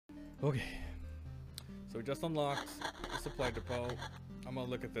Okay. So we just unlocked the supply depot. I'm gonna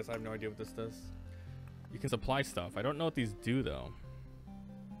look at this. I have no idea what this does. You can supply stuff. I don't know what these do though.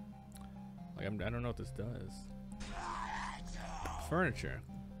 Like I don't know what this does. Furniture.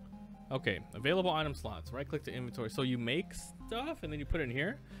 Okay, available item slots. Right click to inventory. So you make stuff and then you put it in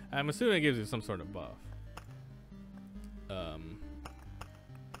here. I'm assuming it gives you some sort of buff. You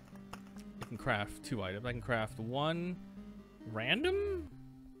can craft 2 items. I can craft 1 random?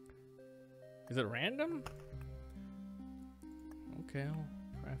 Is it random? Okay, I'll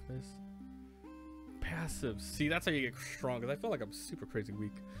craft this. Passive. See, that's how you get strong, because I feel like I'm super crazy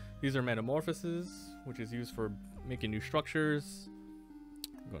weak. These are metamorphoses, which is used for making new structures.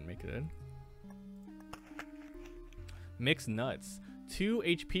 I'm going to make it in. Mixed nuts. 2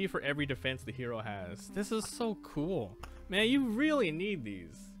 HP for every defense the hero has. This is so cool. Man, you really need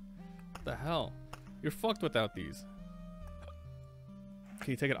these. What the hell? You're fucked without these.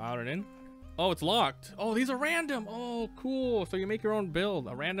 Can you take it out and in? Oh, it's locked. Oh, these are random. Oh, cool. So you make your own build.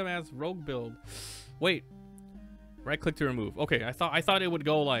 A random ass rogue build. Wait. Right click to remove. Okay, I thought it would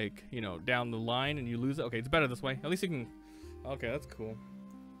go like, you know, down the line and you lose it. Okay, it's better this way. At least you can. Okay, that's cool.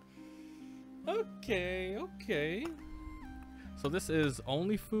 Okay, okay. So this is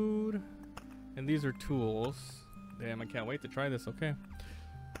only food and these are tools. Damn, I can't wait to try this. Okay.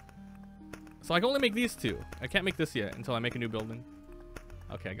 So I can only make these 2. I can't make this yet until I make a new building.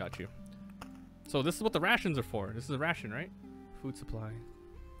 Okay, I got you. So this is what the rations are for. This is a ration, right? Food supply.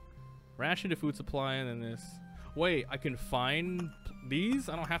 Ration to food supply, and then this. Wait, I can find these?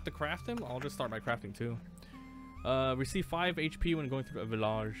 I don't have to craft them? I'll just start by crafting 2. Receive 5 HP when going through a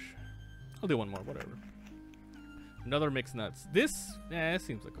village. I'll do 1 more, whatever. Another mixed nuts. This, yeah, it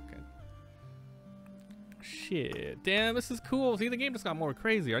seems like okay. Shit. Damn, this is cool. See, the game just got more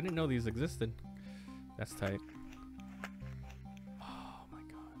crazy. I didn't know these existed. That's tight. Oh my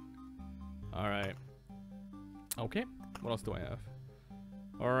god. Alright. Okay. What else do I have?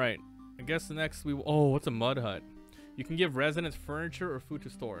 Alright. I guess the next we... Oh, what's a mud hut? You can give residents furniture or food to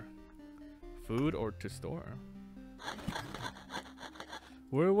store. Food or to store?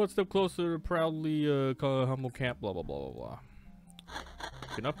 We're one step closer to proudly humble camp, blah, blah, blah, blah, blah.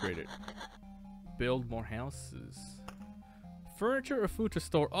 You can upgrade it. Build more houses. Furniture or food to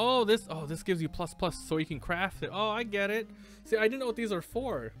store. Oh, this gives you plus so you can craft it. Oh, I get it. See, I didn't know what these are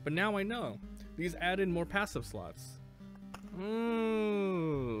for, but now I know. These add in more passive slots.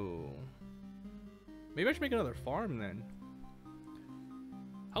 Ooh. Maybe I should make another farm then.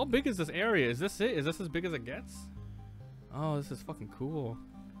 How big is this area? Is this it? Is this as big as it gets? Oh, this is fucking cool.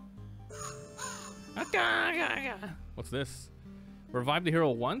 What's this? Revive the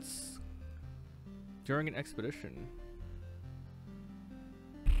hero once during an expedition.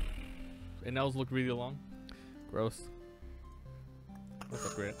 And nails look really long. Gross. Let's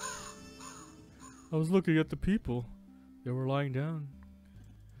upgrade it. I was looking at the people. They were lying down.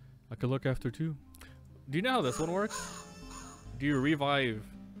 I could look after too. Do you know how this one works? Do you revive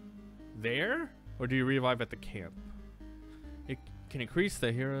there? Or do you revive at the camp? It can increase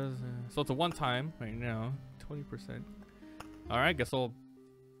the heroes. So it's a one-time right now. 20%. Alright, guess I'll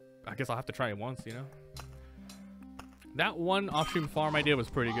have to try it once, you know? That one off-stream farm idea was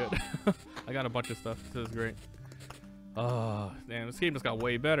pretty good. I got a bunch of stuff. This is great. Oh, damn, this game just got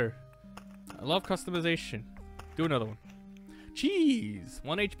way better. I love customization. Do another one. Jeez!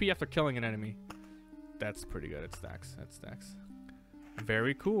 1 HP after killing an enemy. That's pretty good. It stacks. That stacks.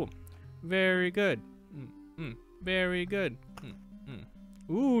 Very cool. Very good. Very good.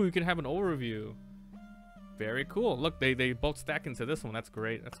 Ooh, you can have an overview. Very cool. Look, they both stack into this one. That's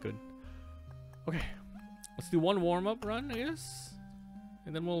great. That's good. Okay. Let's do 1 warm-up run, I guess.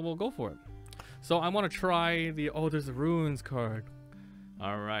 And then we'll go for it. So I want to try the... Oh, there's a ruins card.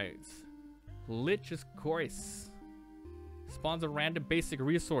 Alright. Lich's Chorus. Spawns a random basic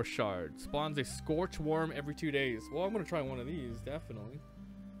resource shard. Spawns a scorch worm every 2 days. Well, I'm going to try one of these, definitely.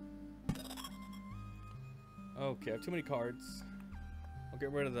 Okay, I have too many cards. I'll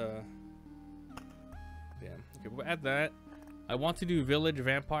get rid of the... Damn. Okay, we'll add that. I want to do village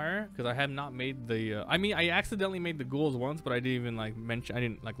vampire because I have not made the... I mean, I accidentally made the ghouls once, but I didn't even like mention... I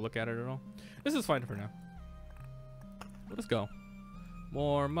didn't like look at it at all. This is fine for now. Let's go.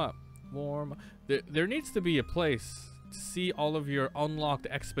 Warm up. Warm up. There needs to be a place to see all of your unlocked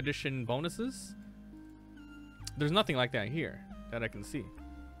expedition bonuses. There's nothing like that here that I can see.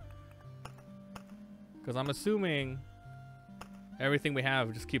 Because I'm assuming everything we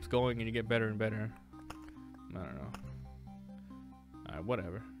have just keeps going and you get better and better. I don't know. Alright,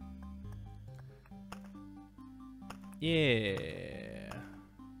 whatever. Yeah.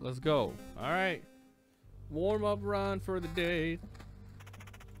 Let's go. Alright. Warm up run for the day.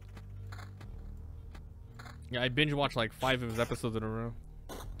 Yeah, I binge watched like 5 of his episodes in a row.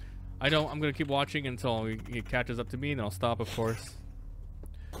 I'm gonna keep watching until he catches up to me, and then I'll stop, of course.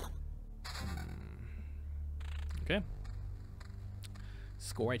 Okay.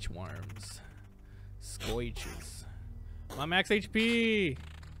 Scorch worms. Scorches. My max HP.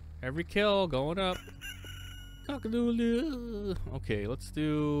 Every kill going up. Okay, let's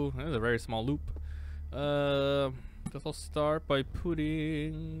do. This is a very small loop. Guess I'll start by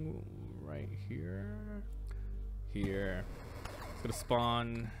putting right here. Here. It's gonna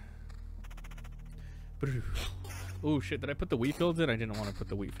spawn. Oh shit! Did I put the wheat fields in? I didn't want to put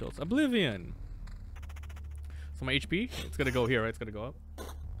the wheat fields. Oblivion. So my HP, it's gonna go here, right? It's gonna go up.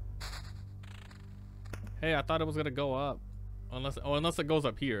 Hey, I thought it was gonna go up. Unless it goes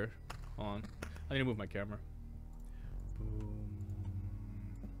up here. Hold on. I need to move my camera. Boom.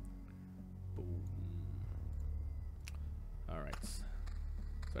 Boom. Alright.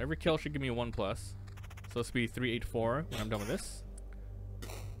 So every kill should give me a 1+. So this will be 384 when I'm done with this.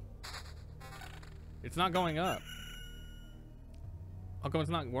 It's not going up. How come it's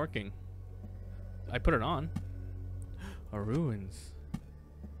not working? I put it on. Oh, ruins.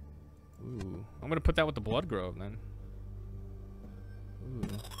 Ooh. I'm gonna put that with the blood grove then. Ooh.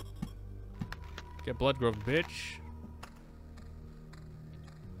 Get blood grove, bitch.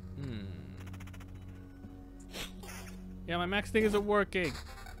 Yeah, my max thing isn't working.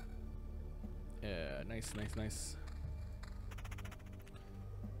 Yeah, nice, nice, nice.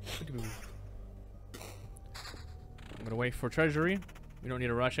 I'm gonna wait for treasury. We don't need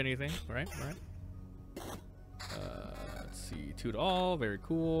to rush anything, right? Right. Let's see, 2 to all, very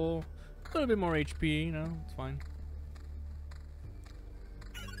cool. A little bit more HP, you know, it's fine.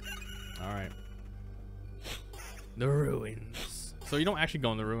 All right. The ruins. So you don't actually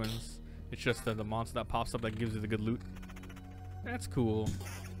go in the ruins. It's just the monster that pops up that gives you the good loot. That's cool.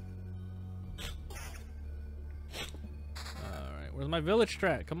 All right, where's my village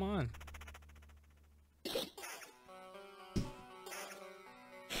strat? Come on.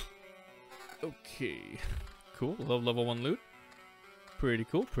 Okay, cool. Level 1 loot. Pretty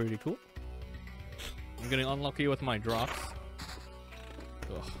cool, pretty cool. I'm getting unlucky with my drops.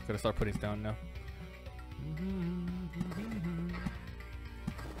 Ugh, gotta start putting this down now.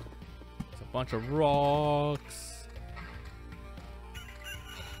 It's a bunch of rocks.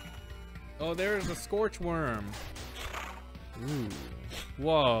 Oh, there's a scorch worm. Ooh.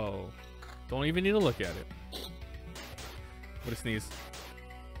 Whoa. Don't even need to look at it. What a sneeze.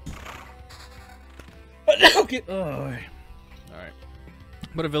 Okay. Oh. Alright.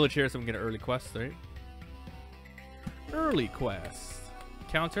 Put a village here so we can get an early quest, right? Early quest.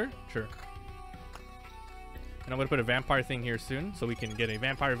 Counter? Sure. And I'm gonna put a vampire thing here soon so we can get a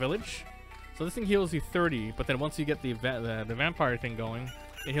vampire village. So this thing heals you 30, but then once you get the vampire thing going,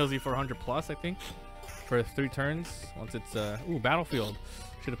 it heals you for 100+, I think. For 3 turns. Once it's ooh, battlefield.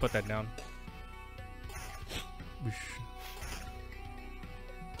 Should have put that down.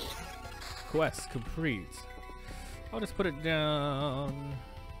 Quest complete. I'll just put it down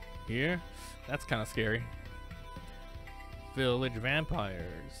here. That's kind of scary. Village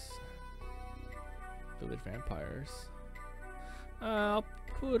vampires. Village vampires. I'll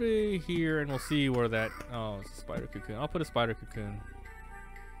put it here and we'll see where that. Oh, it's a spider cocoon. I'll put a spider cocoon.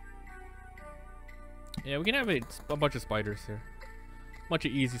 Yeah, we can have a bunch of spiders here. A bunch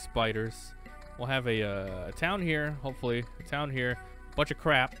of easy spiders. We'll have a town here, hopefully. A town here. Bunch of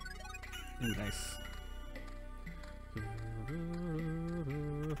crap. Ooh, nice.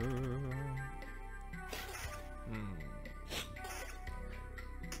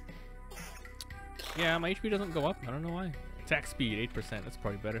 Yeah, my HP doesn't go up. I don't know why. Attack speed, 8%. That's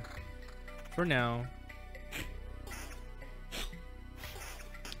probably better. For now.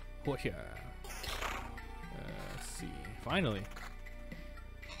 Oh, yeah. Let's see. Finally.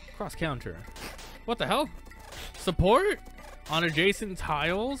 Cross counter. What the hell? Support? On adjacent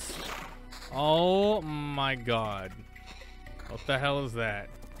tiles? Oh my god. What the hell is that?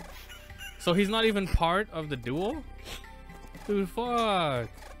 So he's not even part of the duel? Dude, fuck.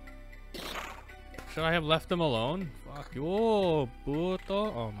 Should I have left him alone? Fuck you. Oh,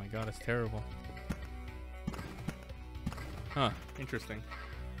 puto. Oh my god, it's terrible. Huh, interesting.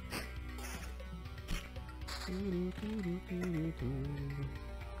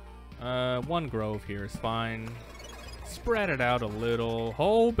 One grove here is fine. Spread it out a little.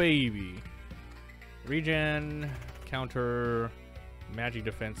 Oh, baby. Regen, counter, magic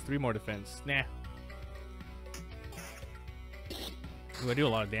defense, 3 more defense. Nah. Ooh, I do a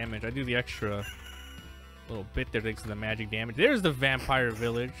lot of damage. I do the extra little bit there thanks to the magic damage. There's the vampire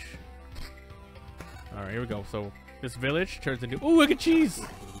village. Alright, here we go. So this village turns into. Ooh, look at cheese!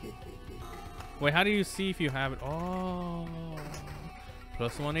 Wait, how do you see if you have it? Oh,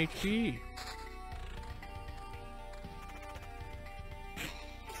 plus 1 HP.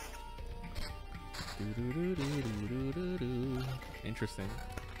 Interesting.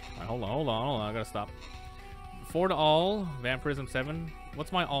 Alright, hold on. I gotta stop. 4 to all. Vampirism 7.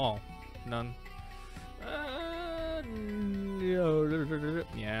 What's my all? None.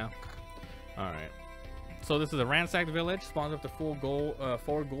 Yeah. Alright. So this is a ransacked village. Spawns up to 4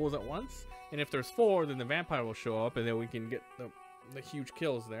 ghouls at once. And if there's 4, then the vampire will show up, and then we can get the huge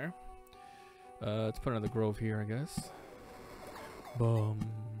kills there. Let's put another grove here, I guess. Boom.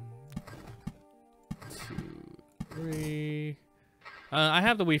 2, 3. I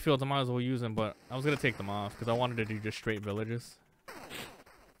have the wheat fields. I might as well use them, but I was gonna take them off because I wanted to do just straight villages.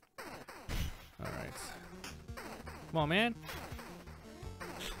 All right. Come on, man.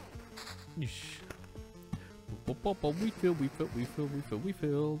 Yeesh. We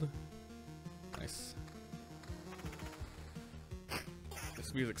filled. Nice.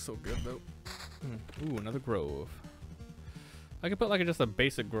 This music's so good though. Ooh, another grove. I could put like just a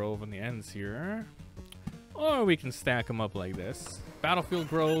basic grove on the ends here. Or we can stack them up like this. Battlefield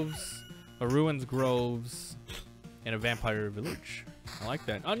groves, a ruins groves, and a vampire village. I like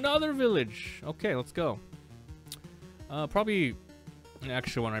that. Another village! Okay, let's go. Probably an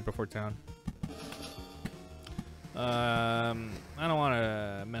extra one right before town. I don't want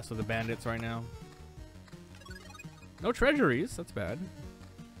to mess with the bandits right now. No treasuries, that's bad.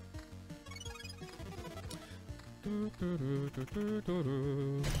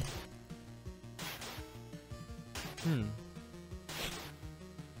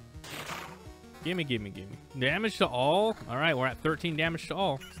 Gimme. Damage to all? Alright, we're at 13 damage to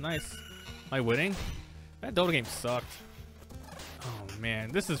all. It's nice. Am I winning? That Dota game sucked. Oh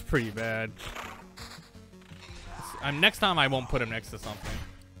man, this is pretty bad. Next time I won't put him next to something.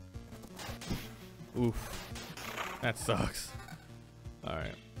 Oof. That sucks.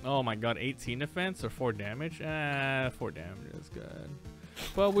 Alright. Oh my god, 18 defense or 4 damage? 4 damage is good.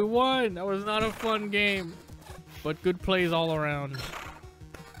 But we won! That was not a fun game. But good plays all around.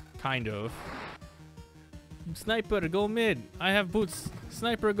 Kind of. Sniper, go mid. I have boots.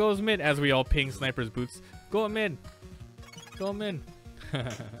 Sniper goes mid. As we all ping Sniper's boots. Go mid. Go mid.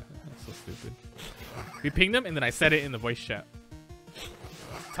 That's so stupid. We pinged them and then I said it in the voice chat.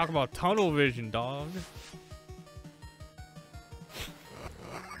 Talk about tunnel vision, dog.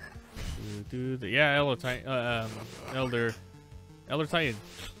 Yeah, Elder Titan.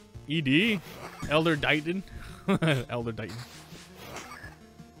 ED? Elder Titan. Elder Titan.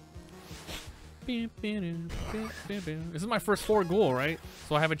 This is my first 4 ghoul, right?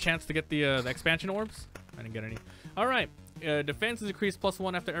 So I have a chance to get the expansion orbs. I didn't get any. All right. Defense is increased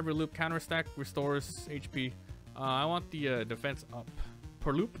 +1 after every loop. Counter stack restores HP. I want the defense up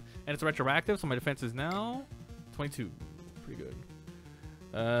per loop, and it's retroactive, so my defense is now 22. Pretty good.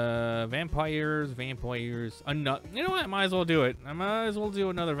 Vampires. You know what? I might as well do it. I might as well do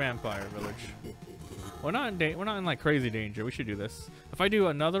another vampire village. We're not in like crazy danger. We should do this. If I do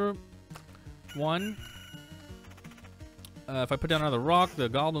another one, if I put down another rock, the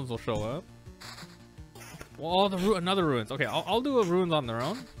goblins will show up. Well, another ruins. Okay, I'll do a ruins on their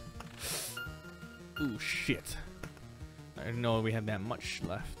own. Ooh, shit. I didn't know we had that much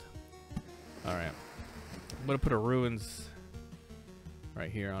left. All right, I'm gonna put a ruins right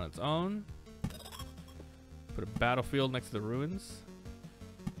here on its own. Put a battlefield next to the ruins.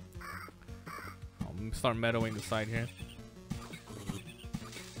 I'll start meadowing the side here.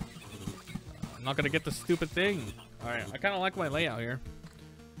 I'm not gonna get the stupid thing. All right, I kind of like my layout here.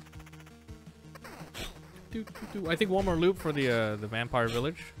 I think one more loop for the vampire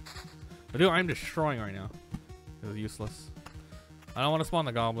village. Dude, I'm destroying right now. It was useless. I don't want to spawn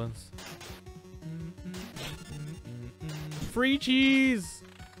the goblins. Free cheese!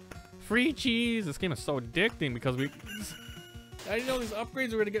 Free cheese! This game is so addicting because I didn't know these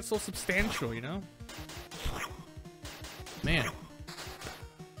upgrades were gonna get so substantial, you know? Man.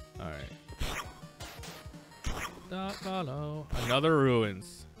 Alright. Another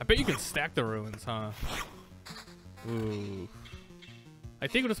ruins. I bet you can stack the ruins, huh? Ooh. I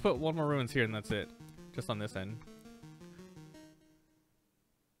think we'll just put one more ruins here and that's it. Just on this end.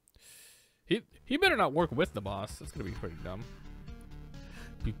 He better not work with the boss. That's gonna be pretty dumb.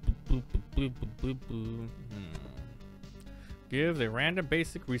 Gives a random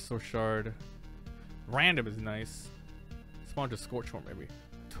basic resource shard. Random is nice. Spawn to Scorchworm maybe.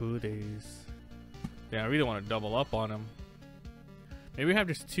 2 days. Yeah, I really want to double up on him. Maybe we have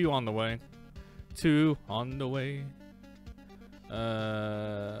just 2 on the way. 2 on the way. Damn,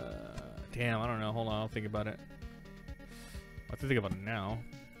 I don't know. Hold on, I'll think about it. I have to think about it now.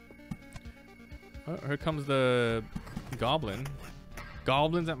 Oh, here comes the goblin.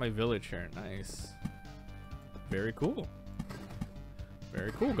 Goblins at my village here. Nice. Very cool.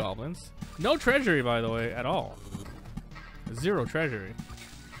 Very cool, goblins. No treasury, by the way, at all. 0 treasury.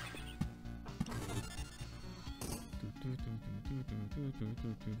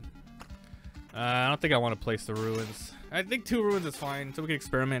 I don't think I want to place the ruins. I think 2 ruins is fine, so we can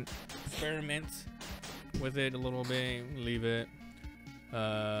experiment with it a little bit. Leave it.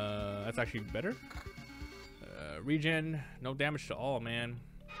 That's actually better. Regen, no damage to all, man.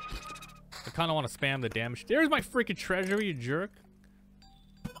 I kind of want to spam the damage. There's my freaking treasury, you jerk.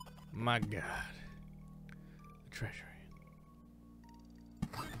 My God, the treasury.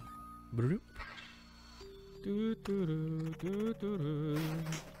 Bloop. Do, do, do, do, do, do.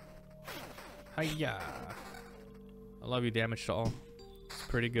 Hiya. I love you, damage to all. It's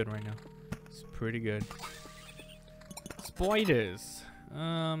pretty good right now. It's pretty good. Spiders. We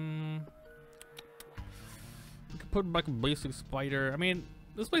could put like a basic spider. I mean,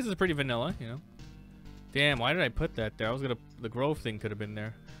 this place is pretty vanilla, you know. Damn, why did I put that there? I was gonna, the grove thing could have been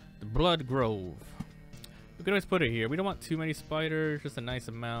there. The blood grove. We could always put it here. We don't want too many spiders, just a nice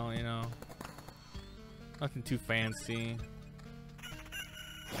amount, you know. Nothing too fancy.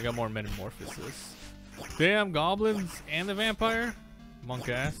 I got more metamorphosis. Damn, goblins and the vampire. Monk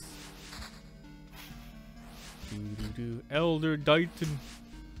ass. Elder Dighton.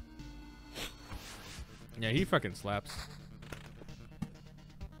 Yeah, he fucking slaps.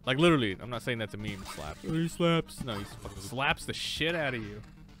 Like literally, I'm not saying that's a meme. Slaps. Oh, he slaps. No, he fucking slaps the shit out of you.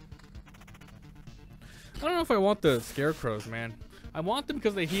 I don't know if I want the scarecrows, man. I want them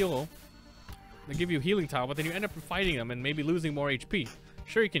because they heal. They give you a healing tile, but then you end up fighting them and maybe losing more HP.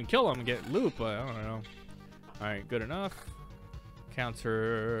 Sure, you can kill them and get loot, but I don't know. Alright, good enough.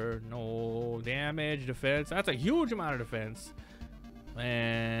 Counter, no damage, defense. That's a huge amount of defense.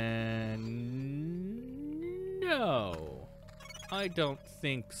 And no, I don't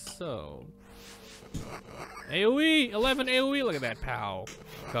think so. AoE, 11 AoE, look at that, pow.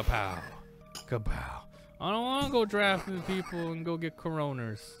 Kapow, kapow. I don't want to go drafting people and go get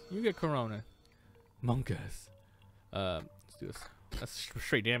coronas. You get corona. Monkas. Let's do this. That's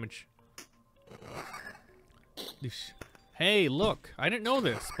straight damage. Hey, look. I didn't know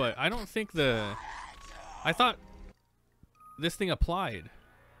this, but I don't think I thought this thing applied.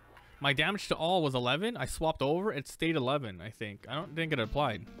 My damage to all was 11. I swapped over. It stayed 11, I think. I don't think it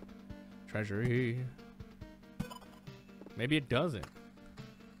applied. Treasury. Maybe it doesn't.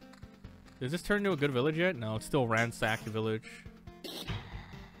 Does this turn into a good village yet? No, it's still ransacked village.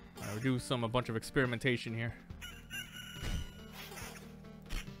 We'll do a bunch of experimentation here.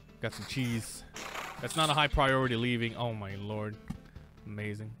 Got some cheese. That's not a high priority leaving. Oh my lord.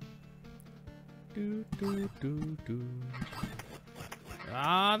 Amazing. Do, do, do, do.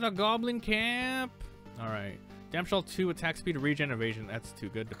 Ah, the goblin camp. Alright. Damshell 2 attack speed, regen, evasion. That's too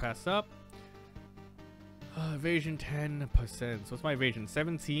good to pass up. Evasion 10%. So what's my evasion?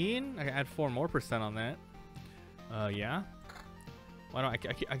 17? I can add 4 more % on that. Yeah. Why don't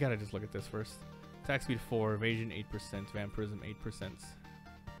I gotta just look at this first. Attack speed 4, evasion 8%, vampirism 8%.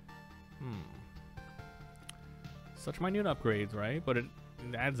 Such minute upgrades, right? But it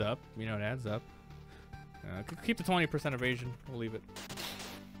adds up. You know, it adds up. Keep the 20% evasion. We'll leave it.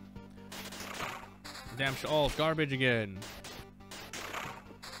 Damn, oh, garbage again.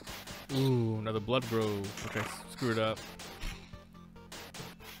 Ooh, another blood grove. Okay, screwed up.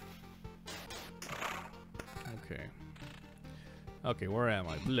 Okay. Okay, where am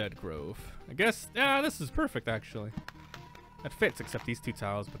I? Blood grove. I guess, yeah, this is perfect actually. That fits, except these 2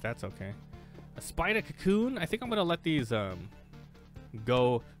 tiles, but that's okay. A spider cocoon. I think I'm gonna let these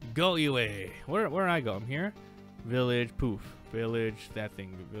go away. Where I go? I'm here. Village, poof. Village, that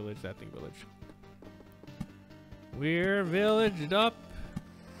thing. Village, that thing. Village. We're villaged up,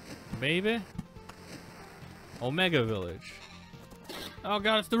 baby. Omega village. Oh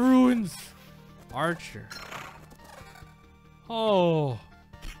god, it's the ruins. Archer. Oh,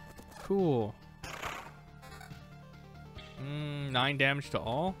 cool. 9 damage to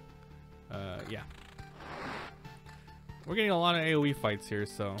all. Yeah. We're getting a lot of AoE fights here,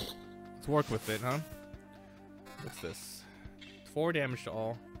 so let's work with it, huh? What's this? 4 damage to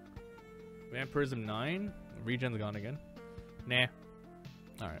all. Vampirism 9. Regen's gone again. Nah.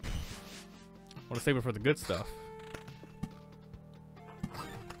 Alright. Want to save it for the good stuff.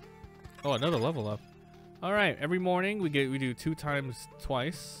 Oh, another level up. Alright, every morning we do 2 times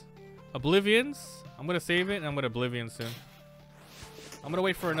twice. Oblivions. I'm gonna save it and I'm gonna Oblivion soon. I'm gonna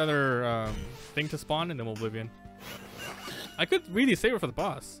wait for another thing to spawn and then we'll Oblivion. I could really save it for the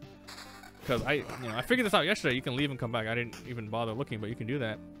boss. Because I figured this out yesterday. You can leave and come back. I didn't even bother looking, but you can do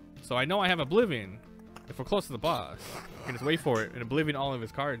that. So I know I have Oblivion. If we're close to the boss, I can just wait for it and Oblivion all of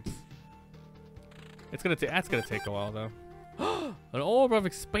his cards. It's gonna that's gonna take a while though. An orb of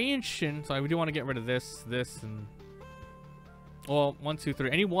expansion. So we do want to get rid of this, and well, 1, 2,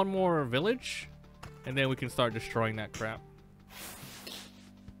 3. I need one more village, and then we can start destroying that crap.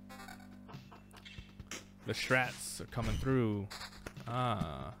 The strats are coming through.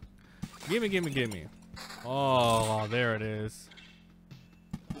 Ah, gimme. Oh, there it is.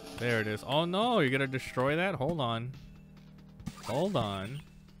 There it is. Oh no, you're gonna destroy that? Hold on.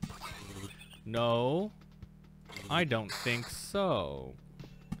 No, I don't think so.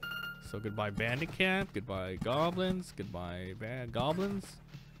 So goodbye bandit camp, goodbye goblins, goodbye bad goblins.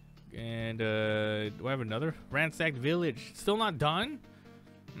 And do I have another? Ransacked village. Still not done?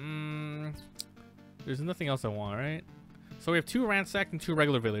 There's nothing else I want, right? So we have 2 ransacked and 2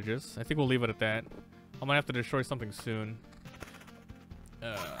 regular villages. I think we'll leave it at that. I'm gonna have to destroy something soon.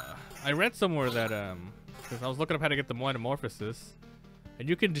 I read somewhere that because I was looking up how to get the metamorphosis, and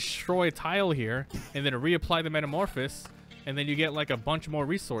you can destroy a tile here and then reapply the metamorphosis, and then you get like a bunch more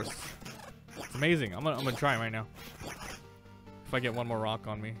resource. It's amazing. I'm gonna try it right now. If I get one more rock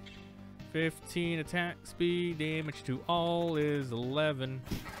on me. 15 attack speed, damage to all is 11.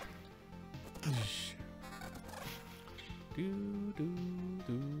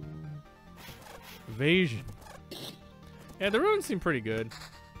 Evasion. Yeah, the runes seem pretty good.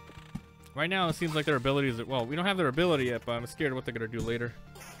 Right now, it seems like their abilities are, well, we don't have their ability yet, but I'm scared of what they're gonna do later.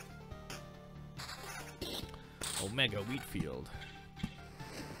 Omega wheat field.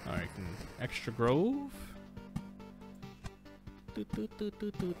 Alright, extra grove. I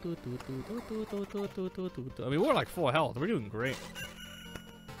mean, we're like full health. We're doing great.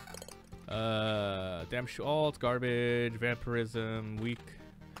 Damn alt, garbage, vampirism,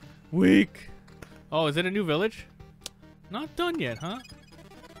 weak. Oh, is it a new village? Not done yet, huh?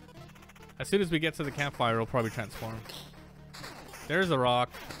 As soon as we get to the campfire, it'll probably transform. There's a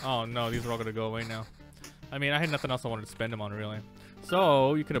rock. Oh no, these are all gonna go away now. I mean, I had nothing else I wanted to spend them on, really.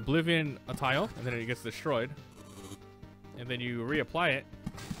 So you can Oblivion a tile, and then it gets destroyed. And then you reapply it.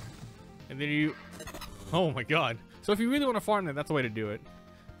 And then you... Oh my god. So if you really want to farm it, that's the way to do it.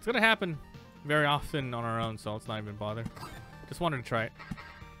 It's gonna happen very often on our own, so let's not even bother. Just wanted to try it.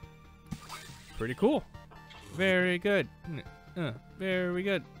 Pretty cool. Very good. Very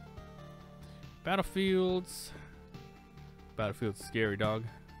good. Battlefields. Battlefield's scary, dog.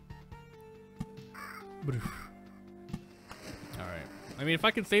 Alright. I mean, if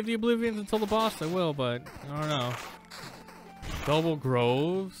I can save the Oblivions until the boss, I will, but I don't know. Double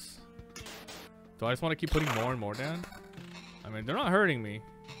groves. Do I just want to keep putting more and more down? I mean, they're not hurting me.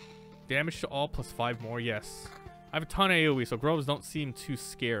 Damage to all plus 5 more, yes. I have a ton of AoE, so groves don't seem too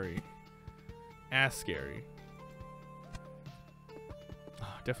scary. As scary.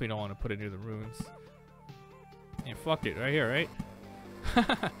 Oh, definitely don't want to put it near the ruins. And fuck it, right here, right?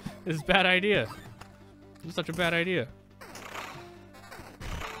 This is a bad idea. This is such a bad idea.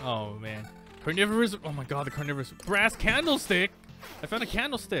 Oh man. Carnivorous, oh my god, the carnivorous brass candlestick! I found a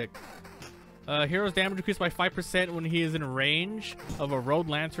candlestick. Hero's damage increased by 5% when he is in range of a road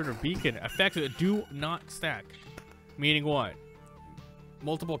lantern or beacon. Effects that do not stack. Meaning what?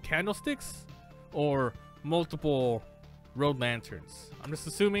 Multiple candlesticks? Or multiple road lanterns? I'm just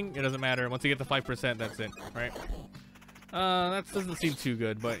assuming it doesn't matter. Once you get the 5%, that's it, right? That doesn't seem too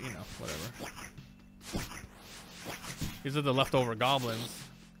good, but you know, whatever. These are the leftover goblins.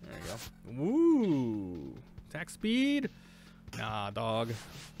 There you go. Woo! Attack speed? Nah, dog.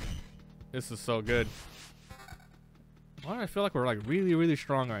 This is so good. Why do I feel like we're like really, really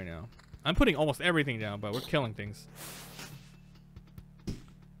strong right now? I'm putting almost everything down, but we're killing things.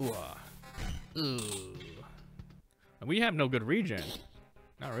 Ooh. Ooh. And we have no good regen.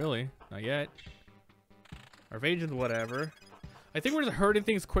 Not really. Not yet. Our evasion's whatever. I think we're just hurting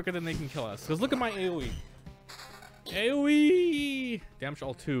things quicker than they can kill us. Because look at my AoE. AoE! Damage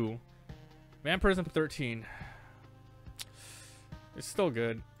all 2. Vampirism 13. It's still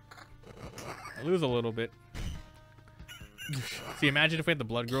good. I lose a little bit. See, imagine if we had the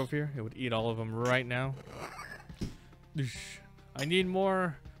blood grove here. It would eat all of them right now. I need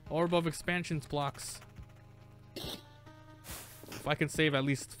more orb of expansions blocks. If I can save at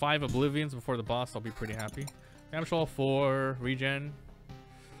least 5 Oblivions before the boss, I'll be pretty happy. Damage all 4. Regen.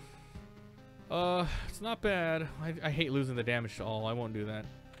 It's not bad. I hate losing the damage to all. I won't do that.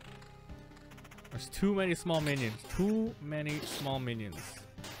 There's too many small minions. Too many small minions.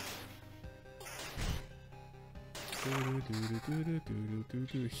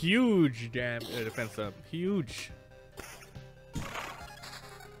 Huge defense up. Huge.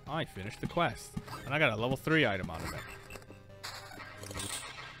 I finished the quest. And I got a level 3 item out of it.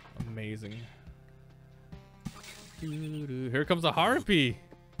 Amazing. Here comes a harpy.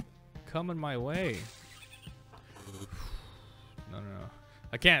 Coming my way. No.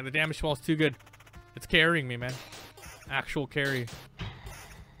 I can't. The damage wall's too good. It's carrying me, man. Actual carry.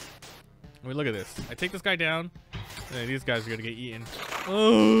 I mean, look at this. I take this guy down, and then these guys are gonna get eaten.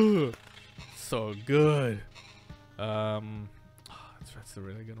 Oh, so good. That's a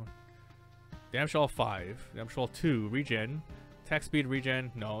really good one. Damage wall 5. Damage wall 2. Regen. Attack speed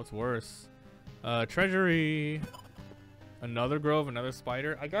regen. No, it's worse. Treasury. Another grove. Another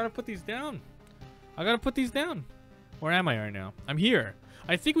spider. I gotta put these down. Where am I right now? I'm here.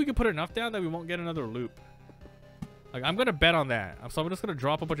 I think we can put enough down that we won't get another loop. Like, I'm gonna bet on that. So I'm just gonna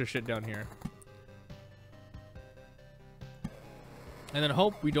drop a bunch of shit down here. And then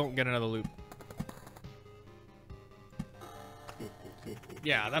hope we don't get another loop.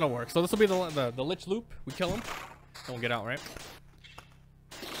 Yeah, that'll work. So this will be the Lich loop. We kill him. Don't get out, right?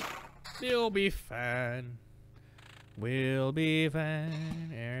 We'll be fine. We'll be fine.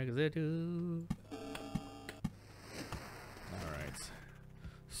 Alright.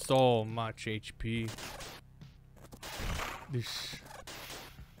 So much HP.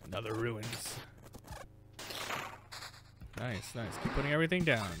 Another ruins. Nice. Keep putting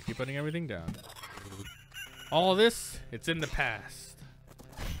everything down. All this, it's in the past.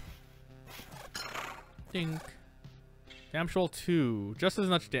 Think. Damage roll 2. Just as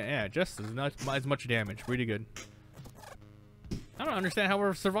much damage. Really good. I don't understand how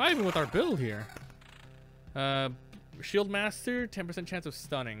we're surviving with our build here. Shield Master, 10% chance of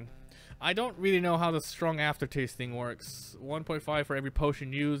stunning. I don't really know how the strong aftertaste thing works. 1.5 for every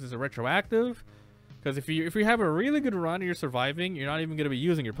potion used is a retroactive. Because if you have a really good run and you're surviving, you're not even going to be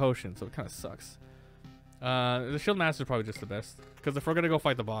using your potion, so it kind of sucks. The Shield Master is probably just the best. Because if we're going to go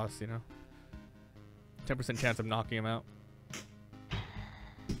fight the boss, you know. 10% chance of knocking him out.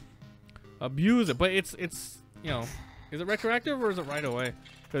 Abuse it, but it's you know, is it retroactive or is it right away?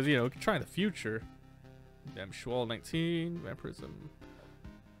 Because, you know, we can try in the future. Damn, Schwall 19, Vampirism.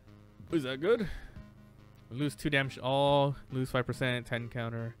 Is that good? Lose 2 damage all, lose 5%, 10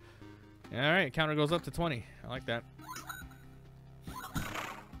 counter. Alright, counter goes up to 20. I like that.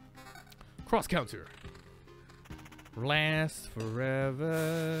 Cross counter. Last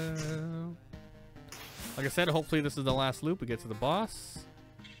forever. Like I said, hopefully this is the last loop. We get to the boss.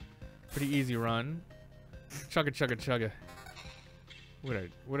 Pretty easy run. Chugga.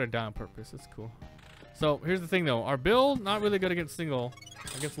 Would I die on purpose? That's cool. So here's the thing though. Our build, not really good against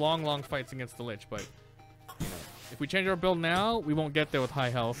long fights against the Lich, but you know, if we change our build now, we won't get there with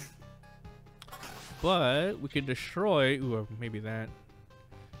high health. But we can destroy, ooh, or maybe that.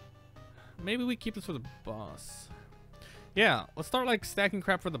 Maybe we keep this for the boss. Yeah, let's start like stacking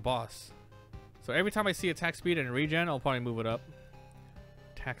crap for the boss. So every time I see attack speed and regen, I'll probably move it up.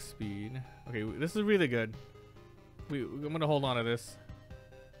 Attack speed. Okay, this is really good. I'm gonna hold on to this.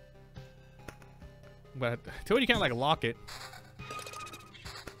 But too bad you can't like lock it.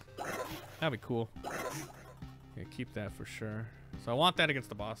 That'd be cool. Yeah, keep that for sure. So I want that against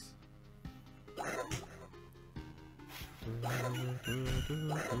the boss.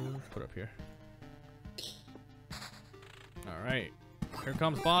 Put up here. Alright. Here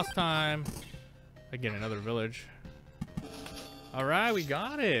comes boss time. Again, another village. Alright, we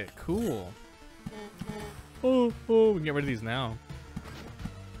got it. Cool. Oh, we can get rid of these now.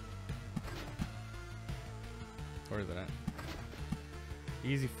 Where is it at?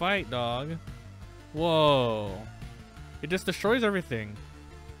 Easy fight, dog. Whoa. It just destroys everything.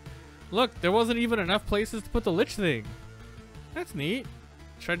 Look, there wasn't even enough places to put the Lich thing. That's neat.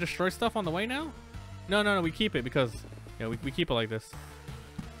 Should I destroy stuff on the way now? No, we keep it because, yeah, we keep it like this.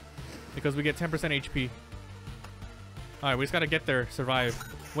 Because we get 10% HP. Alright, we just gotta get there, survive.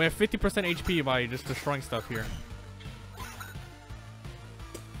 We have 50% HP by just destroying stuff here.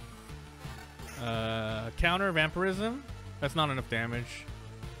 Counter vampirism. That's not enough damage.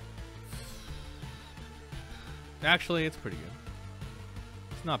 Actually, it's pretty good.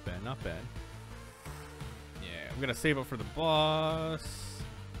 It's not bad, not bad. Yeah, I'm gonna save up for the boss.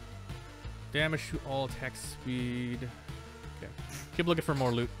 Damage to all attack speed. Okay, keep looking for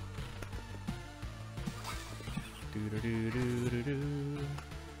more loot.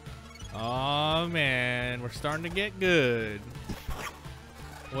 Oh man, we're starting to get good.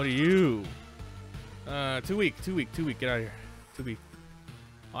 What are you? Too weak. Get out of here. Too weak.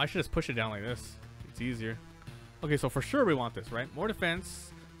 Oh, I should just push it down like this. It's easier. Okay, so for sure we want this, right? More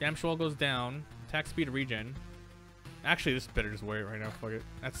defense. Damage roll goes down. Attack speed regen. Actually, this better just wear it right now. Fuck it.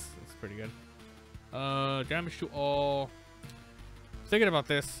 That's pretty good. Damage to all. Thinking about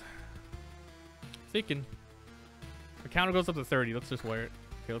this. Thinking. The counter goes up to 30. Let's just wear it.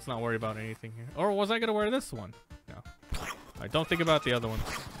 Okay, let's not worry about anything here. Or was I gonna wear this one? No. Alright, don't think about the other ones.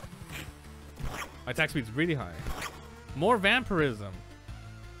 My attack speed's really high. More vampirism.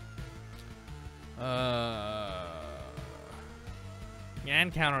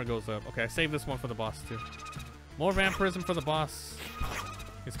 And counter goes up. Okay, I saved this one for the boss too. More vampirism for the boss.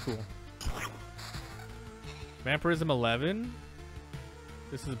 It's cool. Vampirism 11.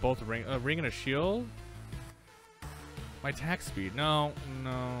 This is both a ring and a shield. My attack speed. No.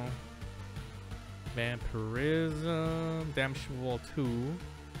 Vampirism. Damage wall 2.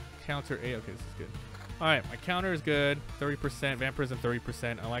 Counter 8. Okay, this is good. Alright, my counter is good. 30%. Vampirism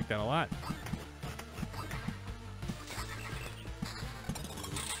 30%. I like that a lot.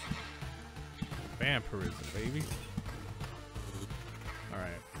 Vampirism, baby.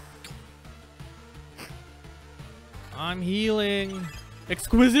 Alright. I'm healing.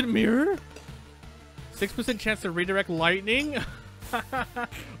 Exquisite mirror? 6% chance to redirect lightning?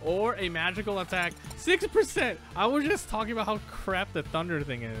 Or a magical attack. 6%! I was just talking about how crap the thunder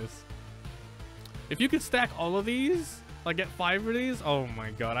thing is. If you could stack all of these, like get 5 of these, oh my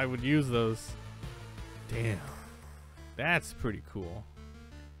god, I would use those. Damn. That's pretty cool.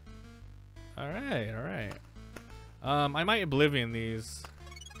 Alright. I might Oblivion these.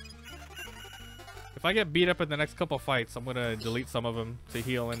 If I get beat up in the next couple fights, I'm gonna delete some of them to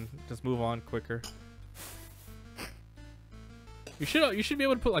heal and just move on quicker. You should be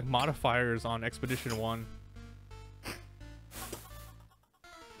able to put like modifiers on Expedition 1.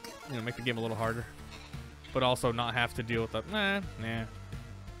 You know, make the game a little harder. But also not have to deal with that. Nah.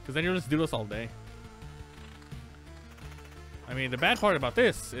 Because then you'll just do this all day. I mean, the bad part about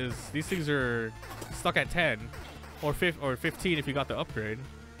this is these things are stuck at 10 or 15 if you got the upgrade.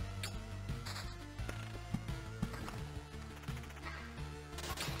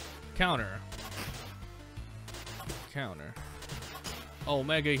 Counter.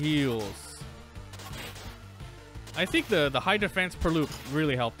 Omega heals. I think the high defense per loop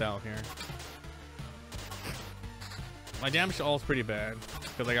really helped out here. My damage to all is pretty bad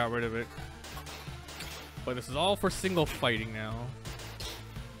because I got rid of it. But this is all for single fighting now.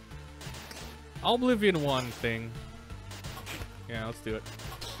 Oblivion 1 thing. Yeah, let's do it.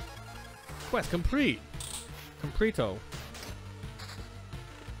 Quest complete. Completo.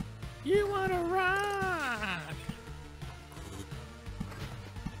 You wanna rock?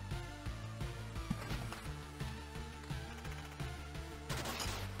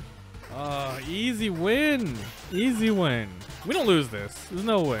 Easy win. Easy win. We don't lose this. There's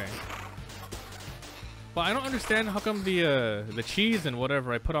no way. But I don't understand how come the cheese and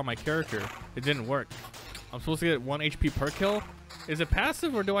whatever I put on my character, it didn't work. I'm supposed to get 1 HP per kill. Is it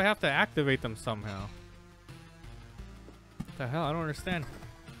passive or do I have to activate them somehow? What the hell? I don't understand.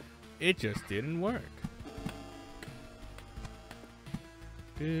 It just didn't work.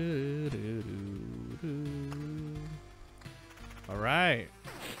 Alright.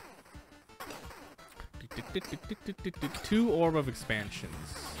 2 Orb of Expansions.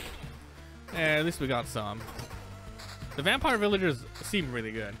 At least we got some. The Vampire Villagers seem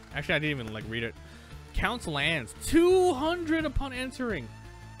really good. Actually, I didn't even like read it. Counts lands. 200 upon entering.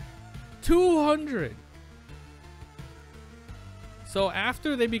 200. So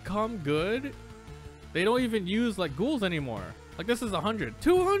after they become good, they don't even use like ghouls anymore. Like this is 100.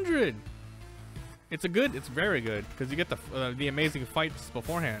 200. It's very good because you get the amazing fights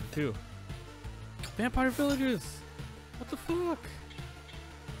beforehand too. Vampire Villagers. What the fuck?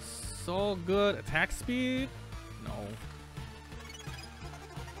 So good. Attack speed? No.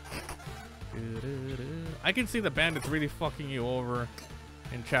 I can see the bandits really fucking you over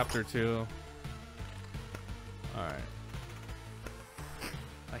in chapter 2. Alright.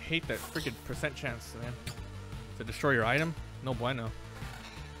 I hate that freaking percent chance, man. To destroy your item? No bueno.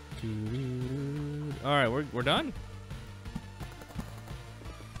 Alright, we're done.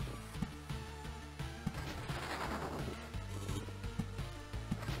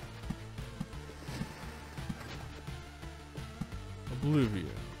 Oblivion.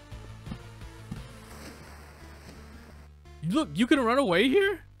 Look, you can run away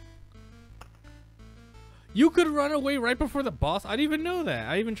here? You could run away right before the boss? I didn't even know that.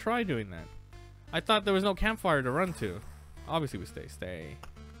 I even tried doing that. I thought there was no campfire to run to. Obviously we stay.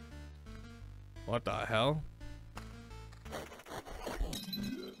 What the hell?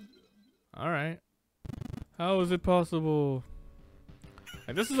 Alright. How is it possible?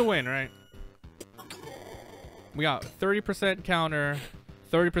 And this is a win, right? We got 30% counter,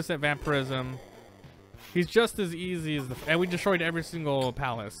 30% vampirism. He's just as easy as and we destroyed every single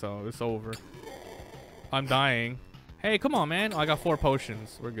palace, so it's over. I'm dying. Hey, come on, man. Oh, I got 4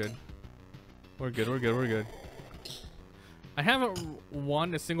 potions. We're good. We're good. I haven't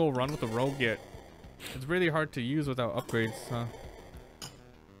won a single run with the rogue yet. It's really hard to use without upgrades, huh?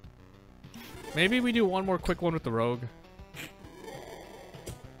 Maybe we do one more quick one with the rogue.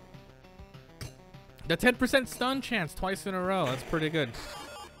 The 10% stun chance twice in a row. That's pretty good.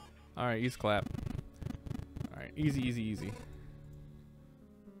 Alright, easy clap. Alright, easy, easy, easy.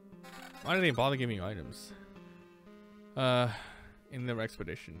 Why do they bother giving you items? In the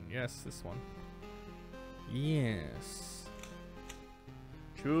expedition. Yes, this one. Yes.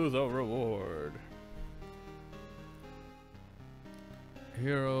 Choose a reward.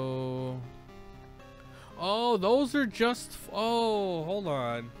 Hero. Oh, those are just... Oh, hold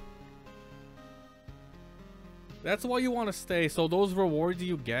on. That's why you want to stay. So those rewards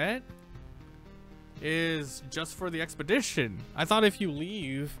you get is just for the expedition. I thought if you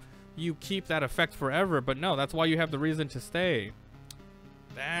leave, you keep that effect forever. But no, that's why you have the reason to stay.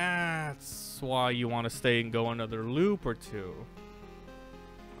 That's why you want to stay and go another loop or two.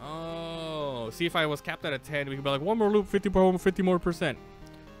 Oh, see, if I was capped at a 10, we could be like, one more loop, 50 more percent.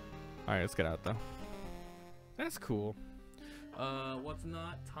 All right, let's get out though. That's cool. What's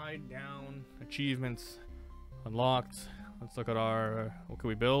not tied down? Achievements unlocked. Let's look at our, what can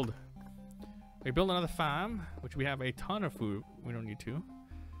we build? We build another farm, which we have a ton of food. We don't need to.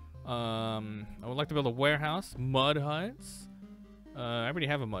 I would like to build a warehouse, mud huts. I already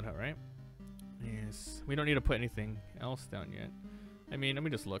have a mud hut, right? Yes. We don't need to put anything else down yet. I mean, let me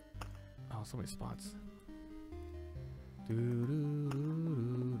just look. Oh, so many spots.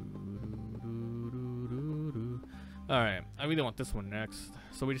 Alright, I really want this one next.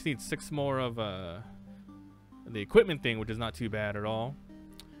 So we just need 6 more of the equipment thing, which is not too bad at all.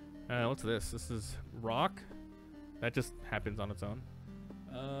 What's this? This is rock. That just happens on its own.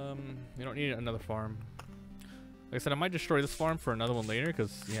 We don't need another farm. Like I said, I might destroy this farm for another one later,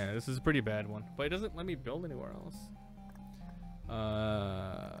 because, yeah, this is a pretty bad one. But it doesn't let me build anywhere else.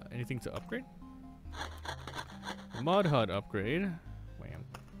 Anything to upgrade? Mud hut upgrade. Wham.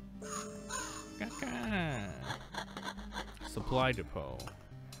 Kaka. Supply depot.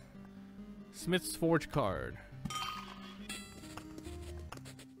 Smith's forge card.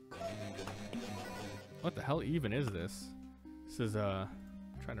 What the hell even is this? This is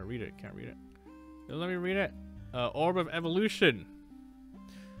trying to read it, can't read it. Let me read it. Orb of Evolution.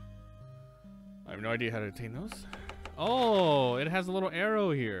 I have no idea how to attain those. Oh, it has a little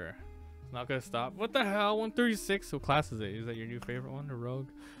arrow here. It's not gonna stop. What the hell? 136. What class is it? Is that your new favorite one, the rogue?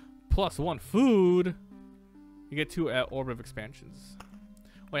 +1 food. You get 2 Orb of Expansions.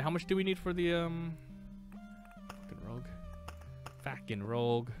 Wait, how much do we need for the fucking rogue? Fucking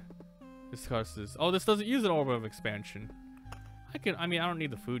rogue. This costs this. Oh, this doesn't use an Orb of Expansion. I mean, I don't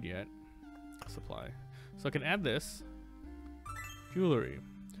need the food yet. Supply. So I can add this. Jewelry.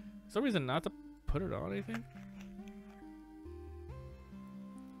 For some reason not to put it on anything.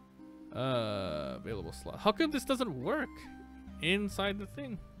 Available slot. How come this doesn't work inside the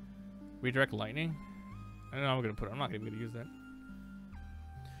thing? Redirect lightning. I don't know. I'm gonna put it. I'm not even gonna use that.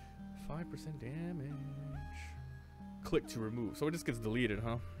 5% damage. Click to remove. So it just gets deleted,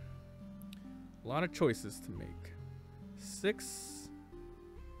 huh? A lot of choices to make. 6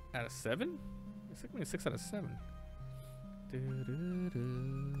 out of 7? It's like 6 out of 7.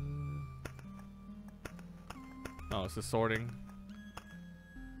 Oh, it's the sorting.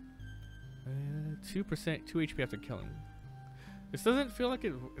 2%, 2 HP after killing. This doesn't feel like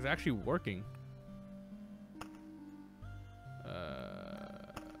it is actually working.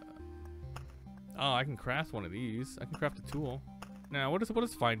 Oh, I can craft one of these. I can craft a tool. Now, what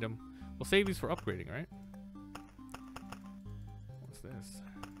is find them? We'll save these for upgrading, right? What's this?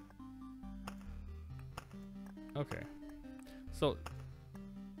 Okay. So,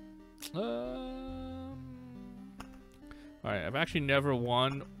 alright, I've actually never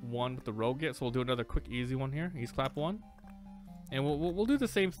won one with the rogue yet, so we'll do another quick easy one here. Ease clap one. And we'll do the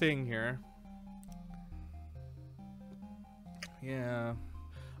same thing here. Yeah.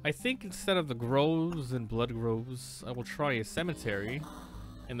 I think instead of the groves and blood groves, I will try a cemetery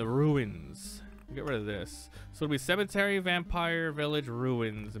and the ruins. We'll get rid of this. So it'll be cemetery, vampire, village,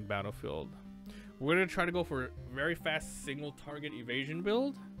 ruins, and battlefield. We're gonna try to go for a very fast single target evasion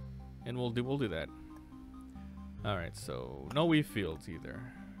build, and we'll do that. All right, so no wheat fields either.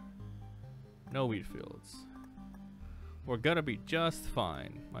 No wheat fields. We're gonna be just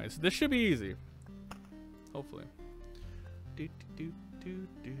fine. All right, so this should be easy. Hopefully.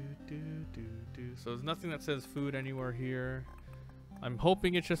 So there's nothing that says food anywhere here. I'm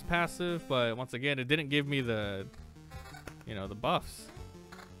hoping it's just passive, but once again, it didn't give me the, you know, the buffs.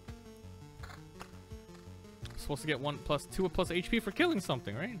 I'm supposed to get 1+2 plus HP for killing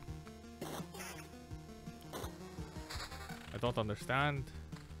something, right? don't understand.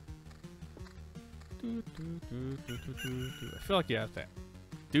 I feel like you have to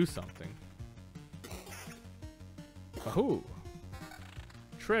do something. Wahoo!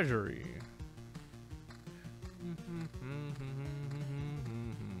 Treasury.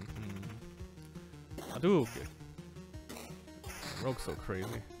 Hadouken. Rogue's so crazy.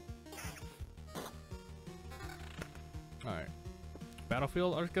 Alright.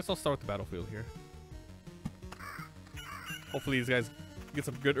 Battlefield? I guess I'll start with the battlefield here. Hopefully these guys get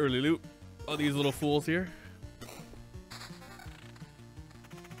some good early loot. Oh, these little fools here.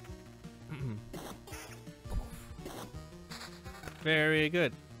 Very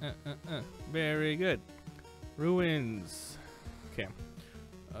good. Very good. Ruins. Okay.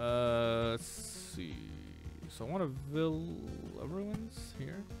 Let's see. So I want a ruins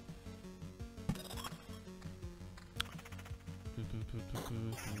here.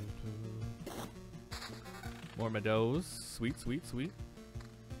 More meadows. Sweet, sweet, sweet.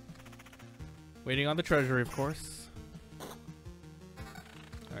 Waiting on the treasury, of course.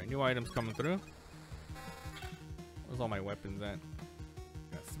 Alright, new items coming through. Where's all my weapons at?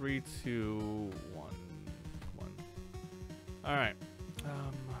 Got 3, 2, 1. Come on. Alright.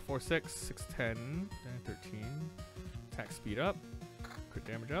 4, 6, 6, 10, 13. Attack speed up. Crit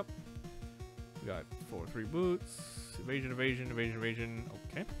damage up. We got 4, 3 boots. Evasion, evasion, evasion, evasion.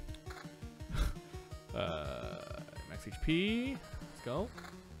 Okay. Max HP. Let's go.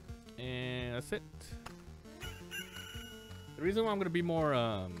 And that's it. The reason why I'm gonna be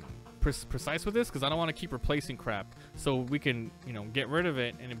more precise with this, because I don't want to keep replacing crap, so we can, you know, get rid of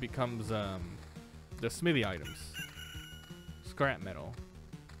it and it becomes the smithy items. Scrap metal.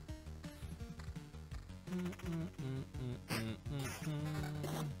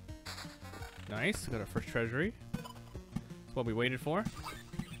 Nice. We got our first treasury. That's what we waited for.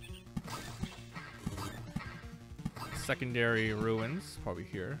 Secondary ruins, probably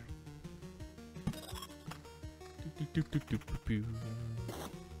here.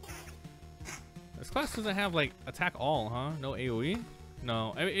 This class doesn't have like attack all, huh? No AoE?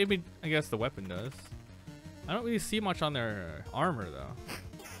 No, I mean, I guess the weapon does. I don't really see much on their armor though.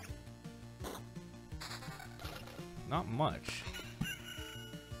 Not much.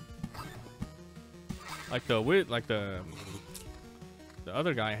 Like the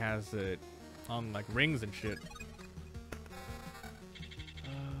other guy has it on like rings and shit.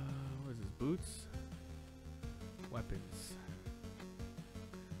 What is his boots? Weapons.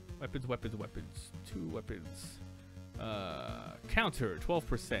 Weapons, weapons, weapons. 2 weapons. Counter,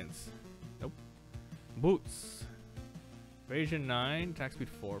 12%. Nope. Boots. Evasion 9, attack speed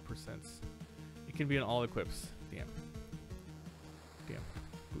 4%. It can be in all equips. Damn. Damn.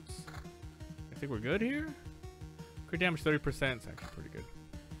 Boots. I think we're good here? Crit damage 30%. It's actually pretty good.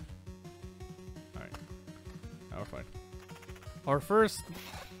 Alright. Now we're fine. Our first,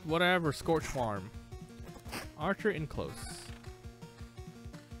 whatever, Scorch Farm. Archer in close.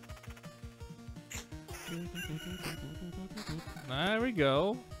 There we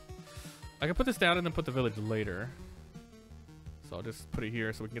go. I can put this down and then put the village later. So I'll just put it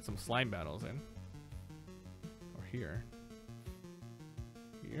here so we can get some slime battles in. Or here.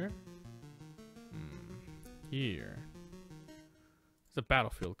 Here? Here. It's a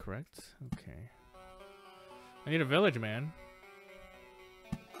battlefield, correct? Okay. I need a village, man.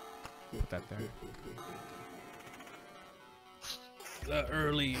 Put that there. The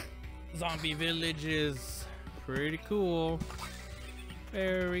early zombie villages. Pretty cool.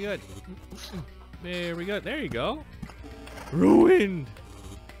 Very good. Very good. There you go. Ruined.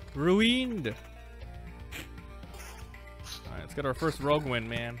 Ruined. Alright, let's get our first rogue win,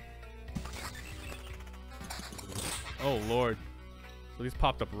 man. Oh, Lord. So these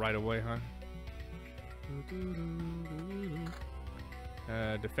popped up right away, huh?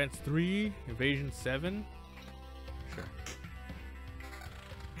 Defense 3, evasion 7. Sure.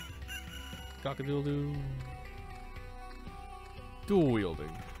 Cock-a-doodle-doo. Dual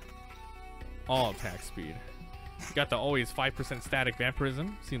wielding. All attack speed. Got the always 5% static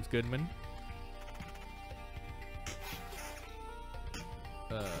vampirism. Seems good, man.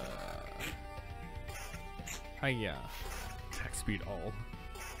 Hiya. Attack speed all.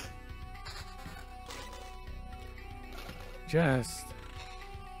 Just.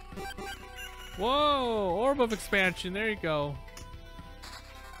 Whoa! Orb of expansion. There you go.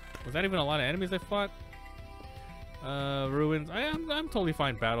 Was that even a lot of enemies I fought? Ruins. I'm totally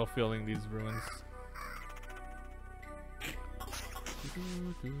fine battlefielding these ruins.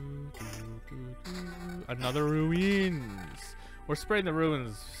 Another ruins. We're spreading the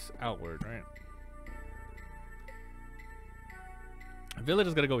ruins outward, right? Village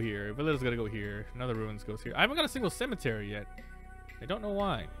is gonna go here. Village is gonna go here. Another ruins goes here. I haven't got a single cemetery yet. I don't know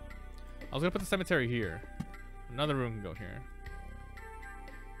why. I was gonna put the cemetery here. Another ruin can go here.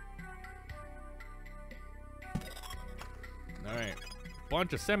 Alright.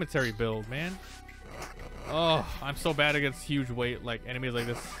 Bunch of cemetery build, man. Oh, I'm so bad against huge weight, like enemies like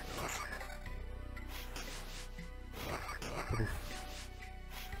this. Oof.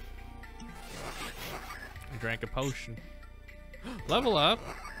 I drank a potion. Level up.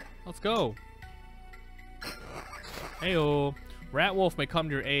 Let's go. Heyo. Rat Wolf may come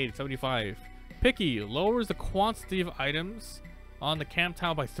to your aid. 75. Picky lowers the quantity of items on the camp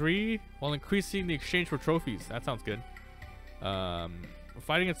tile by 3 while increasing the exchange for trophies. That sounds good.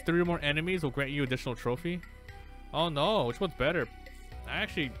 Fighting against 3 or more enemies will grant you additional trophy. Oh no, which one's better?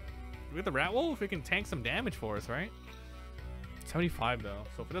 Actually, with the Rat Wolf, it can tank some damage for us, right? 75 though,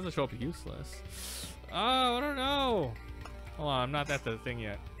 so if it doesn't show up, useless. Oh, I don't know. Hold on, I'm not at the thing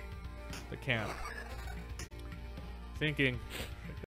yet. The camp. Thinking.